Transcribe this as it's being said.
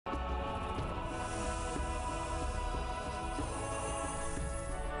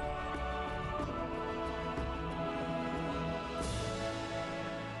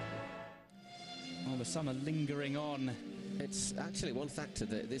summer lingering on. It's actually one factor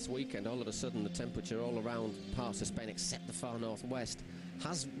that this weekend, all of a sudden, the temperature all around parts of Spain, except the far northwest,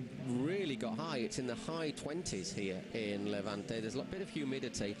 has really got high. It's in the high 20s here in Levante. There's a bit of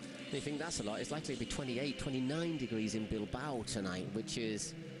humidity. And you think that's a lot. It's likely to be 28, 29 degrees in Bilbao tonight, which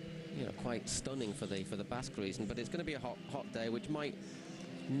is, you know, quite stunning for the Basque region. But it's going to be a hot day, which might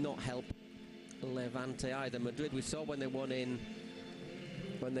not help Levante either. Madrid, we saw when they won in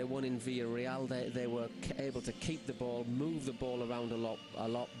Villarreal, they were able to keep the ball, move the ball around a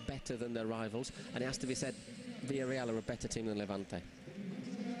lot better than their rivals. And it has to be said, Villarreal are a better team than Levante.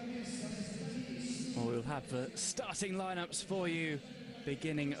 Well, we'll have the starting lineups for you,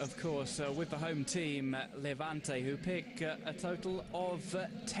 beginning, of course, with the home team, Levante, who pick a total of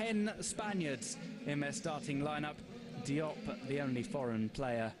 10 Spaniards in their starting lineup. Diop, the only foreign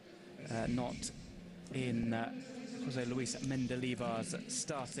player not in Jose Luis Mendilibar's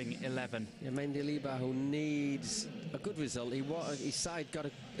starting 11. Yeah, Mendilibar, who needs a good result. His side got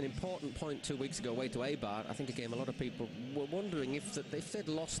an important point 2 weeks ago away to Eibar. I think a game a lot of people were wondering if they'd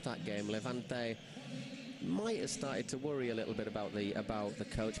lost that game, Levante might have started to worry a little bit about the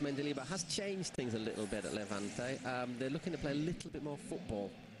coach. Mendilibar has changed things a little bit at Levante. They're looking to play a little bit more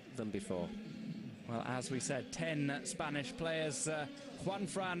football than before. Well, as we said, 10 Spanish players. Juan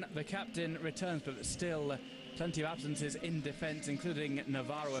Fran, the captain, returns, but still plenty of absences in defence, including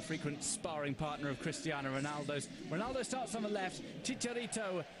Navarro, a frequent sparring partner of Cristiano Ronaldo's. Ronaldo starts on the left,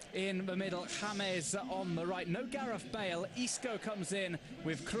 Chicharito in the middle, James on the right. No Gareth Bale. Isco comes in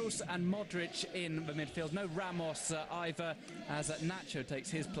with Kroos and Modric in the midfield. No Ramos either, as Nacho takes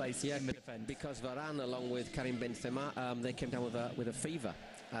his place in the defence. Because Varane, along with Karim Benzema, they came down with a fever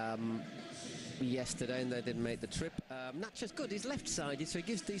yesterday, and they didn't make the trip. Nacho's good. He's left-sided, so he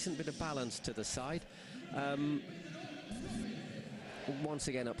gives decent bit of balance to the side. Once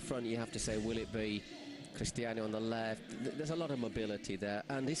again, up front, you have to say, will it be Cristiano on the left? There's a lot of mobility there,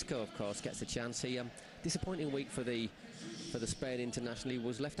 and Isco, of course, gets a chance. He disappointing week for the Spain international. He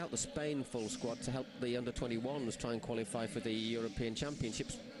was left out the Spain full squad to help the under-21s try and qualify for the European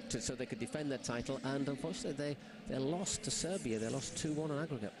Championships, so they could defend their title, and unfortunately they lost to Serbia. They lost 2-1 on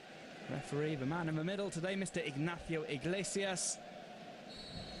aggregate. Referee, the man in the middle today, Mr. Ignacio Iglesias,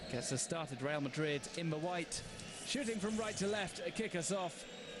 gets us started. Real Madrid in the white, shooting from right to left, kick us off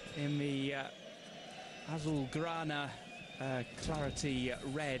in the Azulgrana, clarity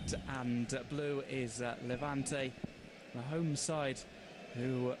red and blue is Levante, the home side,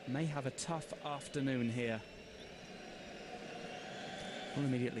 who may have a tough afternoon here. We'll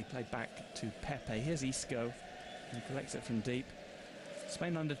immediately play back to Pepe. Here's Isco, who collects it from deep.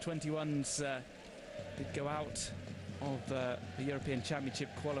 Spain under-21s did go out of the European Championship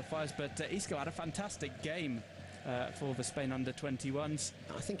qualifiers, but Isco had a fantastic game for the Spain under-21s.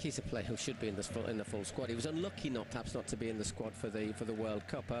 I think he's a player who should be in the full squad. He was unlucky perhaps not to be in the squad for the World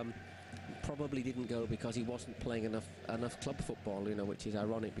Cup. Probably didn't go because he wasn't playing enough club football, you know, which is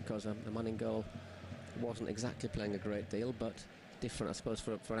ironic because the man in goal wasn't exactly playing a great deal, but different, I suppose,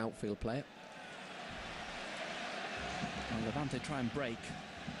 for an outfield player. And Levante try and break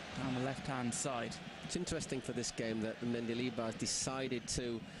down the left-hand side. It's interesting for this game that Mendilibar has decided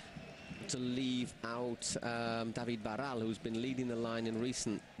to leave out David Barral, who's been leading the line in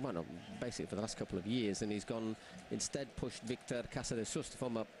basically for the last couple of years, and he's instead pushed Victor Casadesús, the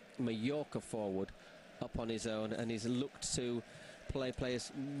former Mallorca forward, up on his own, and he's looked to play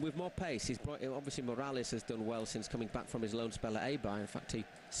players with more pace. Obviously Morales has done well since coming back from his loan spell at Eibar. In fact, he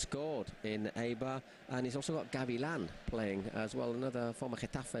scored in Eibar, and he's also got Gavilan playing as well, another former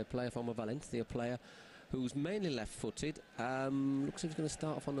Getafe player, former Valencia player, who's mainly left-footed. Looks like he's going to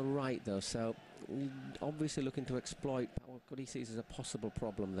start off on the right though, so obviously looking to exploit what he sees as a possible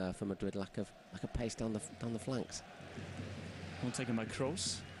problem there for Madrid, lack of pace down the flanks. One taken by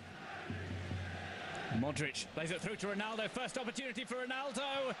Kroos. Modric plays it through to Ronaldo. First opportunity for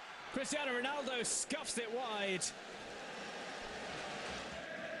Ronaldo. Cristiano Ronaldo scuffs it wide.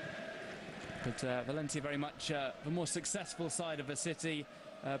 But Valencia very much the more successful side of the city,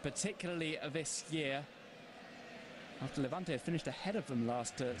 particularly this year, after Levante had finished ahead of them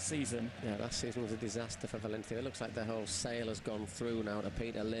last season. Yeah, last season was a disaster for Valencia. It looks like their whole sail has gone through now to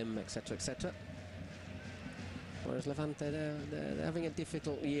Peter Lim, etc., etc. Whereas Levante, they're having a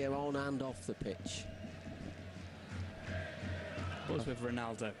difficult year on and off the pitch. Was with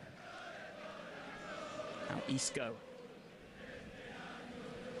Ronaldo. Now Isco.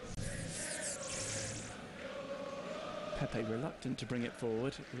 Pepe reluctant to bring it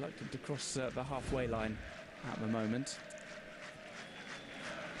forward, reluctant to cross the halfway line at the moment.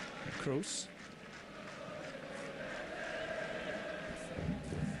 Kroos.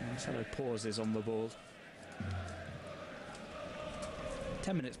 Marcelo pauses on the ball.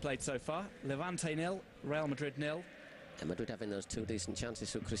 10 minutes played so far. Levante 0, Real Madrid 0. And Madrid having those 2 decent chances.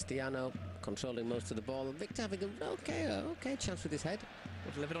 So Cristiano controlling most of the ball. Victor having an okay chance with his head.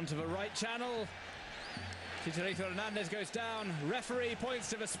 Will deliver it onto the right channel. Chicharito Hernandez goes down. Referee points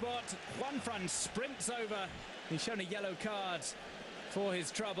to the spot. Juanfran sprints over. He's shown a yellow card for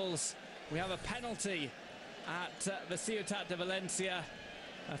his troubles. We have a penalty at the Ciutat de Valencia.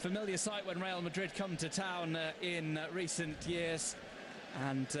 A familiar sight when Real Madrid come to town in recent years.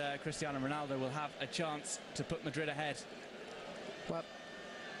 And Cristiano Ronaldo will have a chance to put Madrid ahead. Well,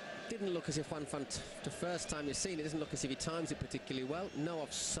 didn't look as if Juanfran, the first time you've seen it, doesn't look as if he times it particularly well. No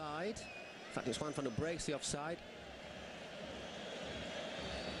offside. In fact, it's Juanfran who breaks the offside.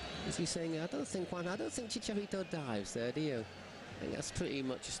 Is he saying, I don't think Chicharito dives there, do you? I think that's pretty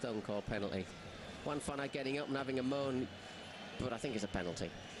much a stone cold penalty. Juanfran getting up and having a moan, but I think it's a penalty.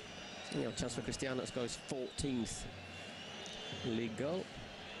 You know, chance for Cristiano to score his 14th league goal.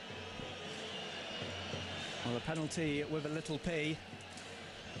 Well, a penalty with a little P.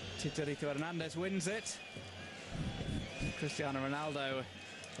 Chicharito Hernandez wins it. Cristiano Ronaldo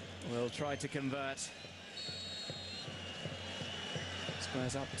will try to convert.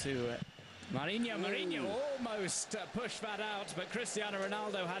 Squares up to Marinho. Marinho almost pushed that out, but Cristiano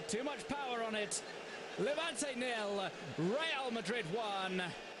Ronaldo had too much power on it. Levante 0, Real Madrid 1.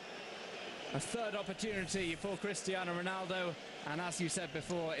 A third opportunity for Cristiano Ronaldo, and as you said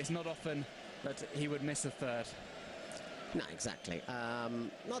before, it's not often that he would miss a third. No, exactly.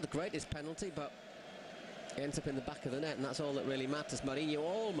 Not the greatest penalty, but it ends up in the back of the net, and that's all that really matters. Marinho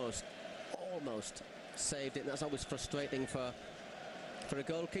almost saved it, and that's always frustrating for a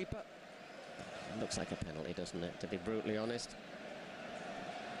goalkeeper. It looks like a penalty, doesn't it, to be brutally honest.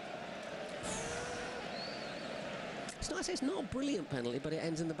 It's not a brilliant penalty, but it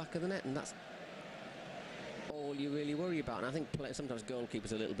ends in the back of the net, and that's all you really worry about. And I think sometimes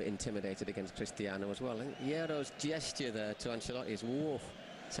goalkeepers are a little bit intimidated against Cristiano as well. I think Hierro's gesture there to Ancelotti is woof,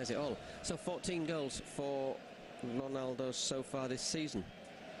 says it all. So 14 goals for Ronaldo so far this season.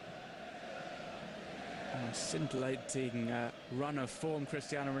 A scintillating run of form,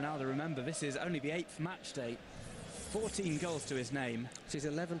 Cristiano Ronaldo. Remember, this is only the 8th match day. 14 goals to his name. It's his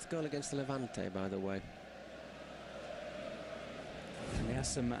 11th goal against Levante, by the way. And he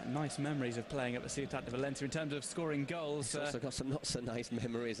has some nice memories of playing at the Ciutat de Valencia in terms of scoring goals. He's also got some not so nice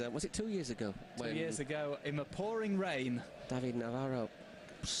memories. Was it 2 years ago? 2 years ago, in the pouring rain. David Navarro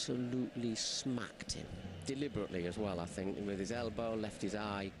absolutely smacked him. Deliberately as well, I think, with his elbow, left his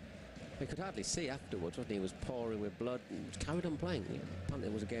eye. He could hardly see afterwards, wasn't he? He was pouring with blood and carried on playing. Apparently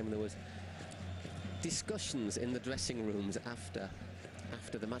it was a game and there was discussions in the dressing rooms after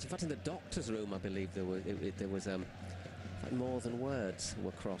the match. In fact, in the doctor's room, I believe there was more than words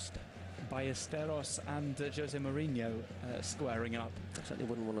were crossed. Ballesteros and Jose Mourinho squaring up. I certainly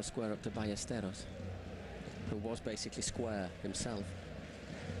wouldn't want to square up to Ballesteros, who was basically square himself.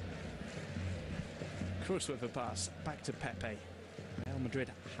 Cruz with a pass, back to Pepe. Real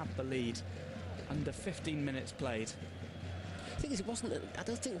Madrid have the lead. Under 15 minutes played. The thing is, I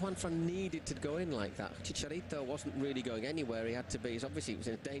don't think Juanfran needed to go in like that. Chicharito wasn't really going anywhere. He had to be. Obviously, he was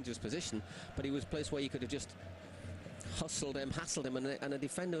in a dangerous position, but he was a place where you could have just hassled him, and a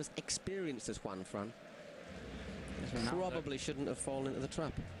defender as experienced as Juanfran probably shouldn't have fallen into the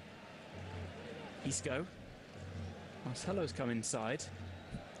trap. Isco. Marcelo's come inside.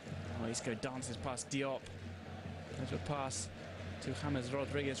 Oh, Isco dances past Diop. There's a pass to James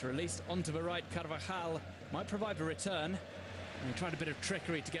Rodriguez, released onto the right. Carvajal might provide a return. And he tried a bit of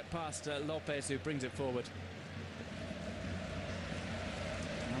trickery to get past Lopez, who brings it forward.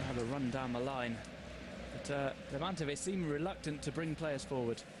 Now have a run down the line. But Levante, they seem reluctant to bring players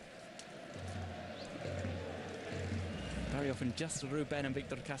forward. Very often just Ruben and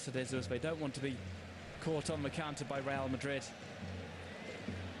Victor Casadesus. They don't want to be caught on the counter by Real Madrid.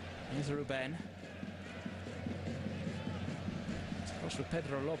 Here's Ruben. It's cross with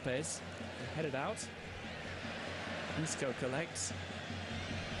Pedro Lopez. Headed out. Isco collects.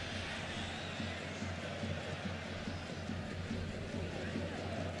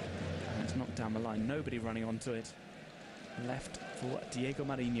 And it's knocked down the line. Nobody running onto it. Left for Diego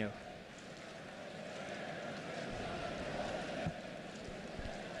Marinho.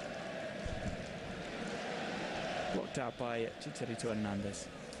 Blocked out by Chicharito Hernandez.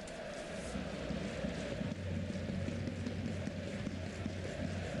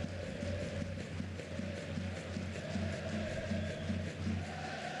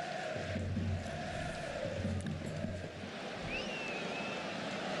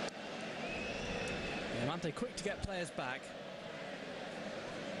 Levante quick to get players back.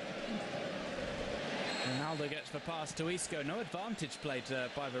 Ronaldo gets the pass to Isco. No advantage played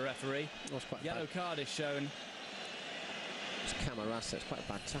by the referee. It was quite Yellow bad. card is shown. It's Camarasa. It's quite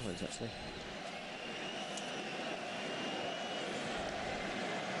a bad challenge, actually.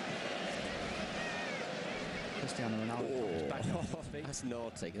 Cristiano Ronaldo is back off his feet. That's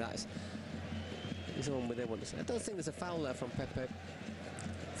naughty. That is the one where they want to say. I don't think there's a foul there from Pepe.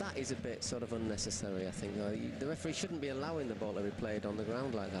 That is a bit sort of unnecessary, I think. The referee shouldn't be allowing the ball to be played on the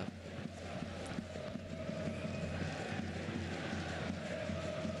ground like that.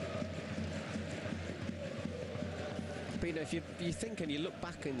 But you know, if you think and you look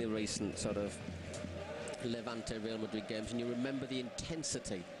back in the recent sort of Levante Real Madrid games and you remember the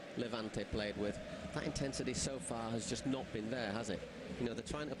intensity Levante played with, that intensity so far has just not been there, has it? You know, they're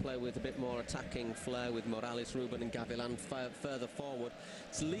trying to play with a bit more attacking flair with Morales, Ruben and Gavilan further forward.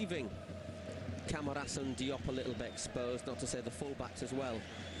 It's leaving Camarasa and Diop a little bit exposed, not to say the fullbacks as well.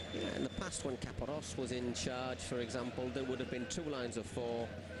 Yeah, in the past, when Caparrós was in charge, for example, there would have been 2 lines of 4.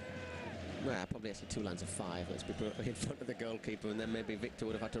 Well, probably actually 2 lines of 5, let's be put in front of the goalkeeper, and then maybe Victor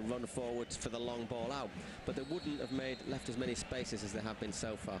would have had to run forwards for the long ball out. But they wouldn't have left as many spaces as they have been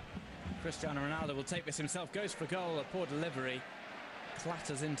so far. Cristiano Ronaldo will take this himself, goes for goal, a poor delivery,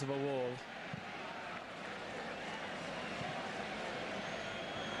 clatters into the wall.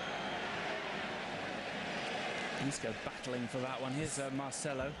 Isco battling for that one. Here's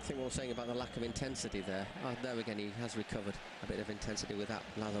Marcelo. I think what we're saying about the lack of intensity there. Oh, there again, he has recovered a bit of intensity with that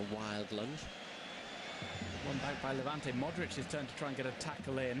rather wild lunge. One back by Levante. Modric is turned to try and get a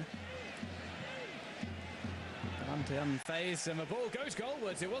tackle in. Levante unfazed, and the ball goes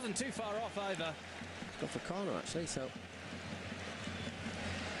goalwards. It wasn't too far off either. Got for corner, actually, so...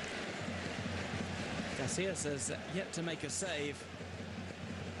 Casillas has yet to make a save.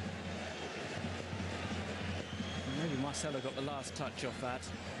 Maybe Marcelo got the last touch off that.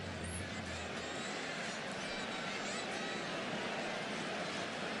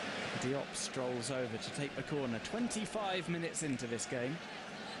 Diop strolls over to take the corner. 25 minutes into this game.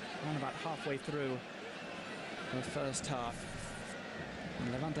 Around about halfway through the first half.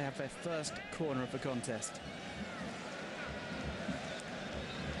 And Levante have their first corner of the contest.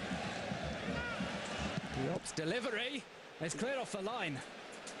 Diop's delivery is cleared off the line.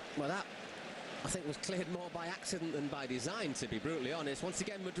 Well, that, I think, was cleared more by accident than by design, to be brutally honest. Once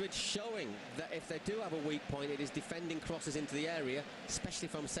again, Madrid showing that if they do have a weak point, it is defending crosses into the area, especially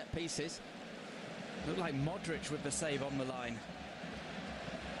from set pieces. Looked like Modric with the save on the line.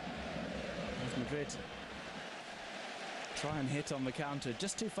 As Madrid try and hit on the counter,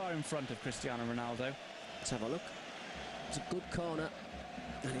 just too far in front of Cristiano Ronaldo. Let's have a look. It's a good corner,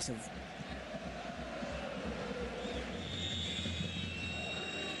 and it's a...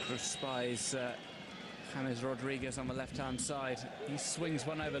 Spies James Rodriguez on the left-hand side. He swings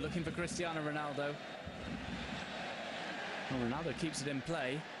one over, looking for Cristiano Ronaldo. Well, Ronaldo keeps it in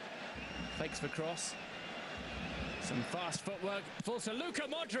play. Fakes the cross. Some fast footwork. Falls to Luka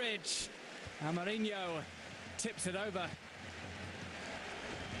Modric. And Mourinho tips it over.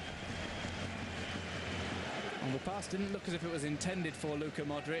 And the pass didn't look as if it was intended for Luka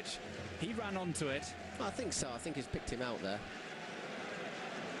Modric. He ran onto it. I think so. I think he's picked him out there.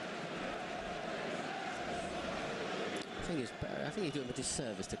 I think he's doing a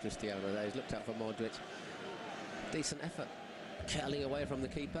disservice to Cristiano there. He's looked out for Modric. Decent effort. Curling away from the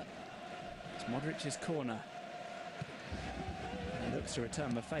keeper. It's Modric's corner. He looks to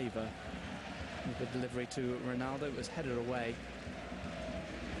return the favour. With the delivery to Ronaldo, it was headed away.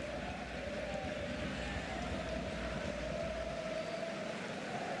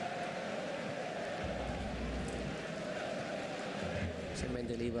 So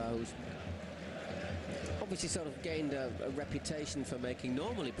Mendilibar, who's obviously sort of gained a reputation for making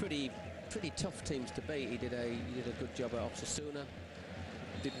normally pretty tough teams to beat. He did a good job at Osasuna.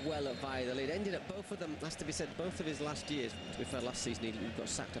 Did well at Valladolid. Ended up, both of them, has to be said, both of his last years. To be fair, last season he got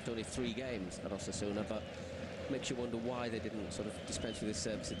sacked after only 3 games at Osasuna, but makes you wonder why they didn't sort of dispense with his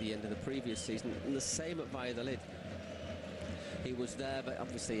service at the end of the previous season. And the same at Valladolid. He was there, but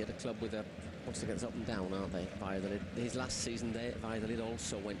obviously at a club with a, once again, it's up and down, aren't they, Valladolid? His last season there at Valladolid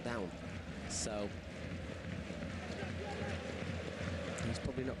also went down. So he's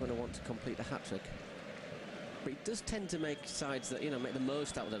probably not going to want to complete a hat-trick. But he does tend to make sides that, you know, make the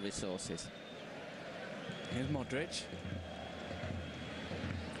most out of their resources. Here's Modric.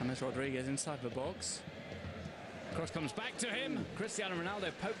 James Rodriguez inside the box. Cross comes back to him. Cristiano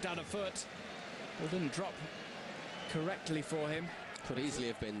Ronaldo poked out a foot. Ball didn't drop correctly for him. Could easily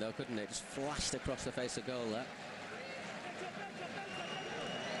have been, though, couldn't it? Just flashed across the face of goal there.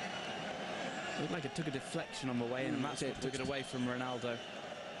 Looked like it took a deflection on the way in, and that's what took it away from Ronaldo.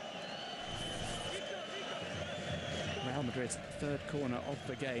 Real Madrid's third corner of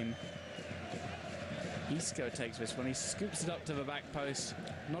the game. Isco takes this one. He scoops it up to the back post.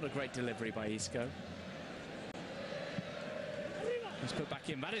 Not a great delivery by Isco. It's put back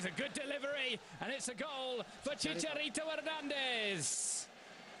in. That is a good delivery, and it's a goal for Chicharito Hernandez.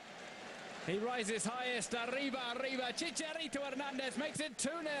 He rises highest. Arriba. Chicharito Hernandez makes it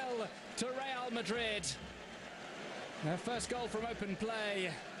 2-0 to Real Madrid. Their first goal from open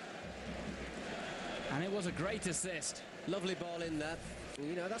play. And it was a great assist. Lovely ball in there.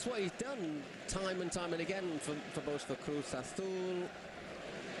 You know, that's what he's done time and time and again for both for Cruz Azul,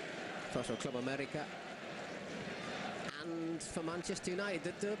 for also Club America, and for Manchester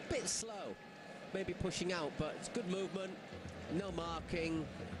United. They're a bit slow, maybe pushing out, but it's good movement, no marking.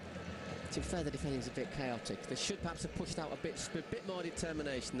 To be fair, the defending's a bit chaotic. They should perhaps have pushed out a bit more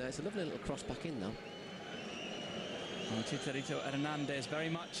determination there. It's a lovely little cross back in though. Well, Chicharito Hernandez very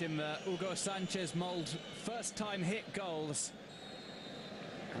much in the Hugo Sanchez mould. First time hit goals.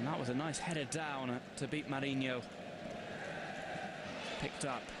 And that was a nice header down to beat Marinho. Picked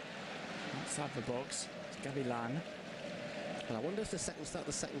up outside the box. It's Gavilan. Well, I wonder if the start of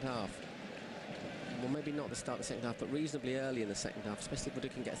the second half. Well, maybe not the start of the second half, but reasonably early in the second half, especially if we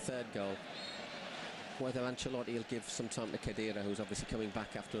can get a third goal. Whether Ancelotti will give some time to Khedira, who's obviously coming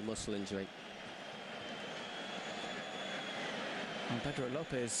back after a muscle injury. And Pedro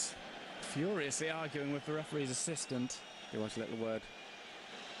Lopez furiously arguing with the referee's assistant. He wants a little word.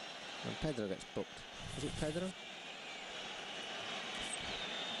 And Pedro gets booked. Is it Pedro?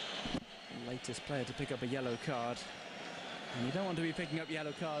 Latest player to pick up a yellow card. And you don't want to be picking up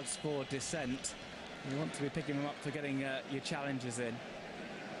yellow cards for dissent. You want to be picking them up for getting your challenges in.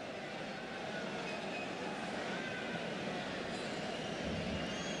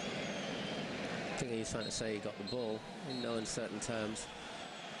 I think he's trying to say he got the ball in no uncertain terms.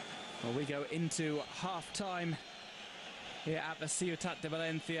 Well, we go into half-time here at the Ciutat de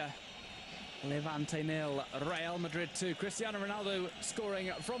Valencia. Levante 0, Real Madrid 2. Cristiano Ronaldo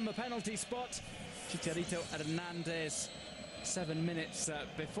scoring from the penalty spot. Chicharito Hernandez 7 minutes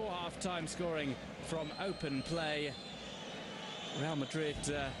before half-time scoring from open play. Real Madrid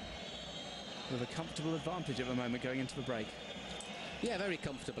with a comfortable advantage at the moment going into the break. Yeah, very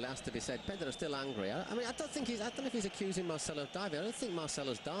comfortable, it has to be said. Pedro's still angry. I mean, I don't know if he's accusing Marcelo of diving. I don't think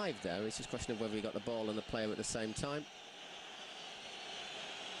Marcelo's dived there. It's just a question of whether he got the ball and the player at the same time.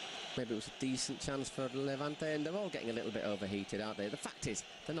 Maybe it was a decent chance for Levante, and they're all getting a little bit overheated, aren't they? The fact is,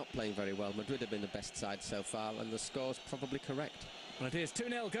 they're not playing very well. Madrid have been the best side so far, and the score's probably correct. Well, it is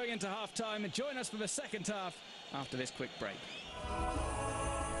 2-0 going into half-time. Join us for the second half after this quick break.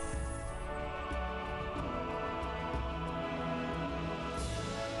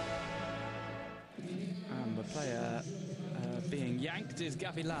 And the player being yanked is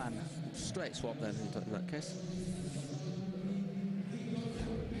Gavilan. Straight swap then, in that case.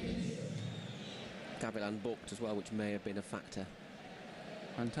 Gavilan booked as well, which may have been a factor.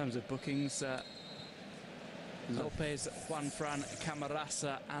 In terms of bookings, Lopez, Juanfran,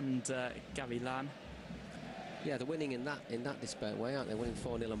 Camarasa and Gavilan. Yeah, they're winning in that disparate way, aren't they? Winning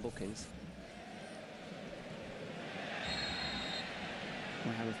 4-0 on bookings.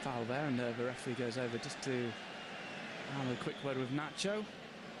 We have a foul there, and the referee goes over just to have a quick word with Nacho.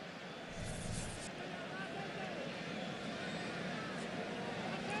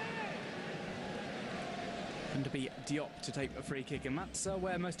 And to be Diop to take a free kick, and that's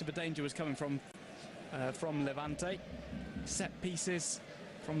where most of the danger was coming from Levante. Set pieces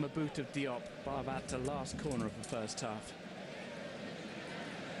from the boot of Diop by that last corner of the first half.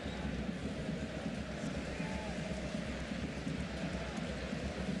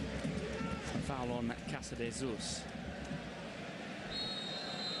 A foul on Casadezuz.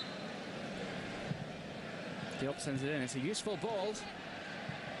 Diop sends it in. It's a useful ball.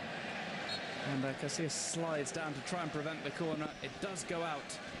 And Casillas slides down to try and prevent the corner. It does go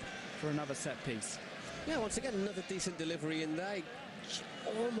out for another set piece. Yeah, once again, another decent delivery in there. He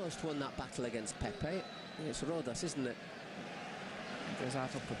almost won that battle against Pepe. It's Rodas, isn't it? It goes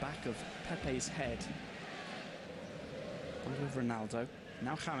out off the back of Pepe's head. With Ronaldo.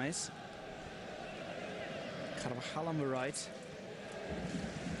 Now James. Carvajal on the right.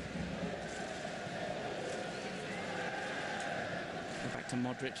 Back to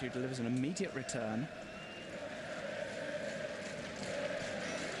Modric, who delivers an immediate return.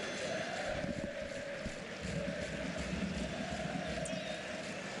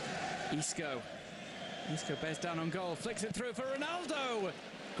 Isco bears down on goal, flicks it through for Ronaldo.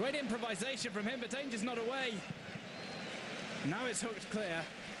 Great improvisation from him, but danger's not away. Now it's hooked clear.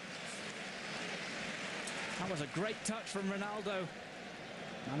 That was a great touch from Ronaldo.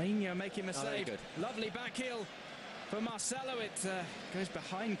 Marinho making a save. Good. Lovely back heel for Marcelo. It goes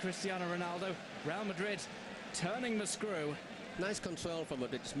behind Cristiano Ronaldo. Real Madrid turning the screw. Nice control from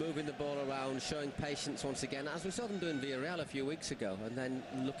Madrid, just moving the ball around, showing patience once again, as we saw them doing Villarreal a few weeks ago, and then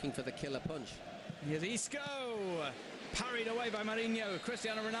looking for the killer punch. Here's Isco, parried away by Mourinho.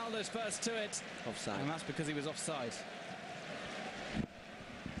 Cristiano Ronaldo's first to it. Offside. And that's because he was offside.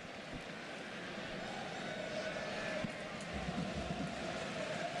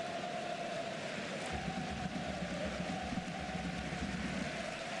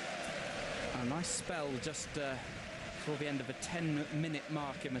 A nice spell just before the end of a 10-minute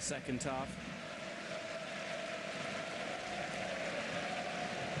mark in the second half.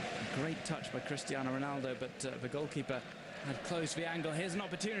 A great touch by Cristiano Ronaldo, but the goalkeeper had closed the angle. Here's an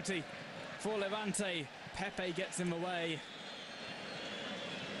opportunity for Levante. Pepe gets in the way.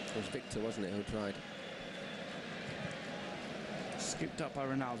 It was Victor, wasn't it, who tried? Scooped up by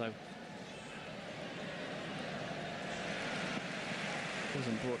Ronaldo.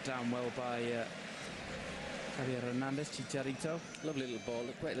 Wasn't brought down well by Javier Hernandez. Chicharito. Lovely little ball,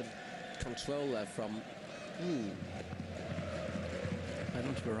 great little control there from... Right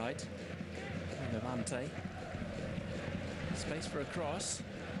onto the right. Levante. Space for a cross.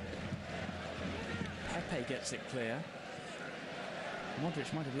 Pepe gets it clear.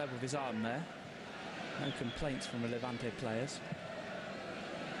 Modric might have levelled his arm there. No complaints from the Levante players.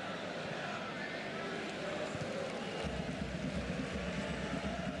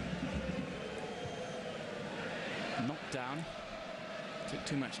 Knocked down. Took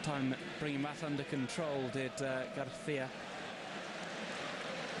too much time bringing that under control, did Garcia.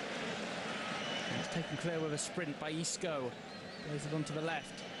 It's taken clear with a sprint by Isco. Plays it onto the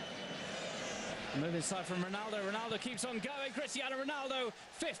left. Move inside from Ronaldo. Ronaldo keeps on going. Cristiano Ronaldo,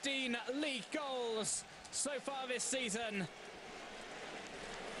 15 league goals so far this season.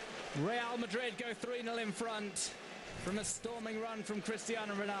 Real Madrid go 3-0 in front from a storming run from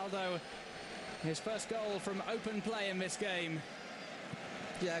Cristiano Ronaldo. His first goal from open play in this game.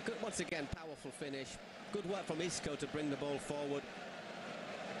 Yeah, good, once again, powerful finish. Good work from Isco to bring the ball forward.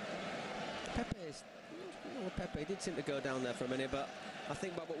 Pepe did seem to go down there for a minute, but I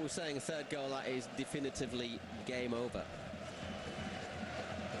think by what we were saying, a third goal, that is definitively game over.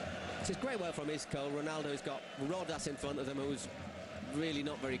 It's great work from Isco. Ronaldo's got Rodas in front of them, who's really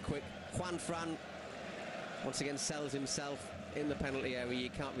not very quick. Juan Fran, once again, sells himself in the penalty area. You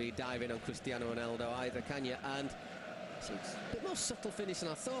can't really dive in on Cristiano Ronaldo either, can you? And it's a bit more subtle finish than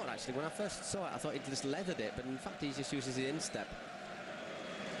I thought, actually. When I first saw it, I thought he'd just leathered it, but in fact, he just uses the instep.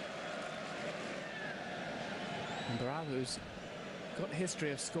 And Barral, who's got a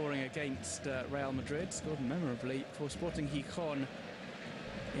history of scoring against Real Madrid, scored memorably for Sporting Gijón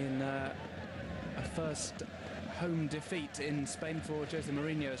in a first home defeat in Spain for Jose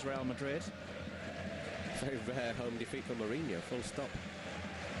Mourinho's Real Madrid. Very rare home defeat for Mourinho, full stop.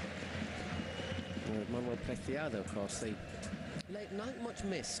 Manuel Preciado, of course, the late night much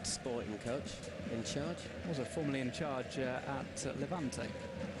missed sporting coach in charge. Also formerly in charge at Levante.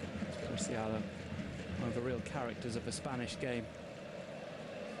 Preciado, one of the real characters of the Spanish game.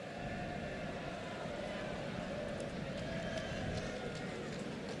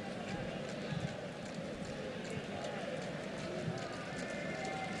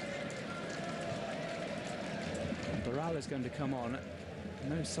 Barral is going to come on.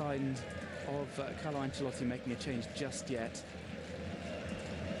 No sign of Carlo Ancelotti making a change just yet.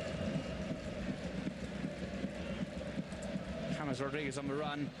 James Rodriguez on the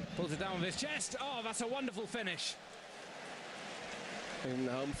run, pulls it down with his chest. Oh, that's a wonderful finish. Even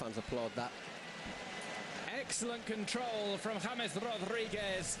the home fans applaud that. Excellent control from James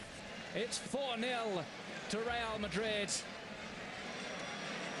Rodriguez. It's 4-0 to Real Madrid.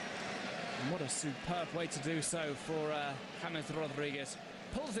 And what a superb way to do so for James Rodriguez.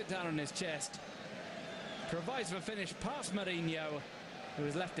 Pulls it down on his chest. Provides the finish past Mourinho, who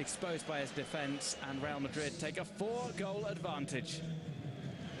is left exposed by his defence, and Real Madrid take a 4-goal advantage.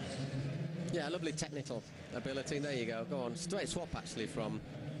 Yeah, lovely technical ability. There you go. Go on. Straight swap, actually, from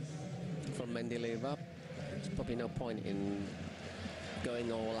Mendilibar. There's probably no point in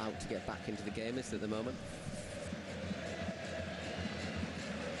going all out to get back into the game, is there, at the moment?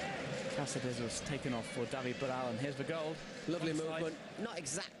 Cáceres was taken off for David Barral, and here's the goal. Lovely movement. Not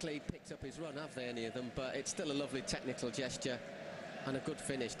exactly picked up his run, have they, any of them? But it's still a lovely technical gesture and a good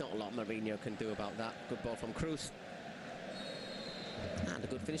finish. Not a lot Mourinho can do about that. Good ball from Cruz. And a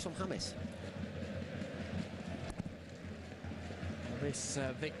good finish from James. This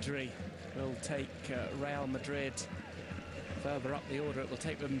victory will take Real Madrid further up the order. It will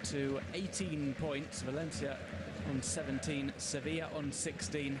take them to 18 points. Valencia on 17, Sevilla on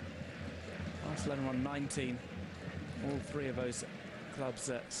 16, Barcelona on 19. All three of those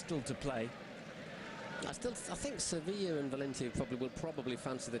clubs still to play. I think Sevilla and Valencia will probably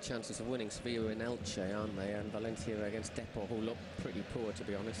fancy the chances of winning. Sevilla in Elche, aren't they? And Valencia against Depor, who look pretty poor, to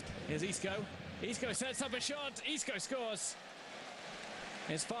be honest. Here's Isco. Isco sets up a shot. Isco scores.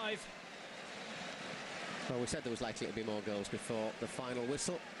 It's 5. Well, we said there was likely to be more goals before the final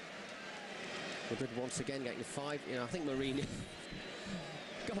whistle. Madrid once again getting 5. You know, I think Mourinho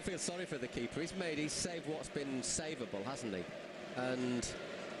got to feel sorry for the keeper. He's saved what's been savable, hasn't he? And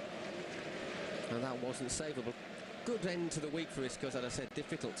that wasn't savable. Good end to the week for Isco, as I said,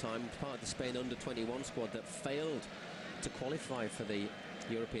 difficult time. Part of the Spain under-21 squad that failed to qualify for the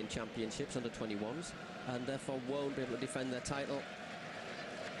European Championships under-21s, and therefore won't be able to defend their title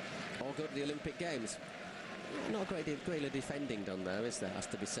or go to the Olympic Games. Not a great deal of defending done there, is there, has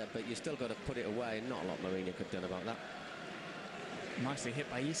to be said, but you still got to put it away. Not a lot Mourinho could have done about that. Nicely hit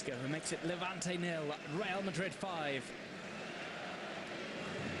by Isco, who makes it Levante 0, Real Madrid 5.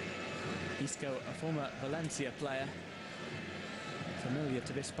 Isco, a former Valencia player, familiar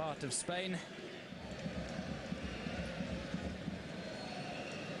to this part of Spain.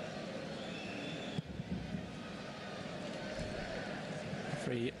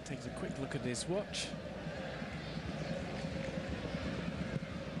 Referee takes a quick look at his watch.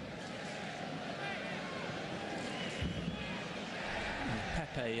 And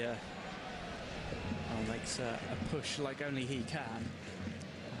Pepe makes a push like only he can.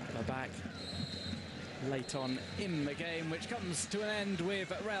 They're back late on in the game, which comes to an end with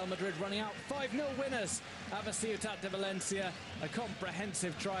Real Madrid running out 5-0 winners at the Ciutat de Valencia. A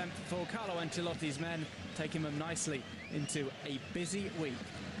comprehensive triumph for Carlo Ancelotti's men, taking them nicely into a busy week.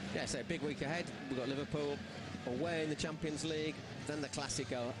 Yeah, so a big week ahead. We've got Liverpool away in the Champions League, then the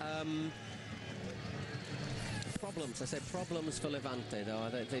Clásico. Problems, I say problems for Levante though.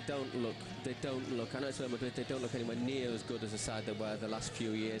 They don't look, I know it's Real Madrid, they don't look anywhere near as good as the side they were the last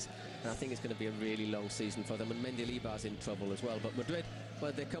few years, and I think it's going to be a really long season for them, and Mendilibar's in trouble as well. But Madrid,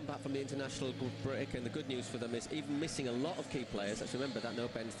 well, they come back from the international break, and the good news for them is even missing a lot of key players. Let's remember that no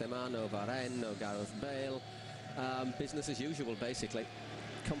Benzema, no Varane, no Gareth Bale, business as usual basically.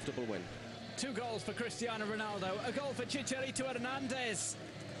 Comfortable win. 2 goals for Cristiano Ronaldo, a goal for Chicharito Hernandez,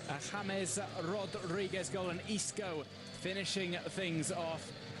 a James Rodriguez goal, and Isco finishing things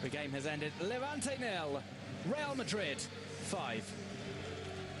off. The game has ended Levante 0, Real Madrid 5.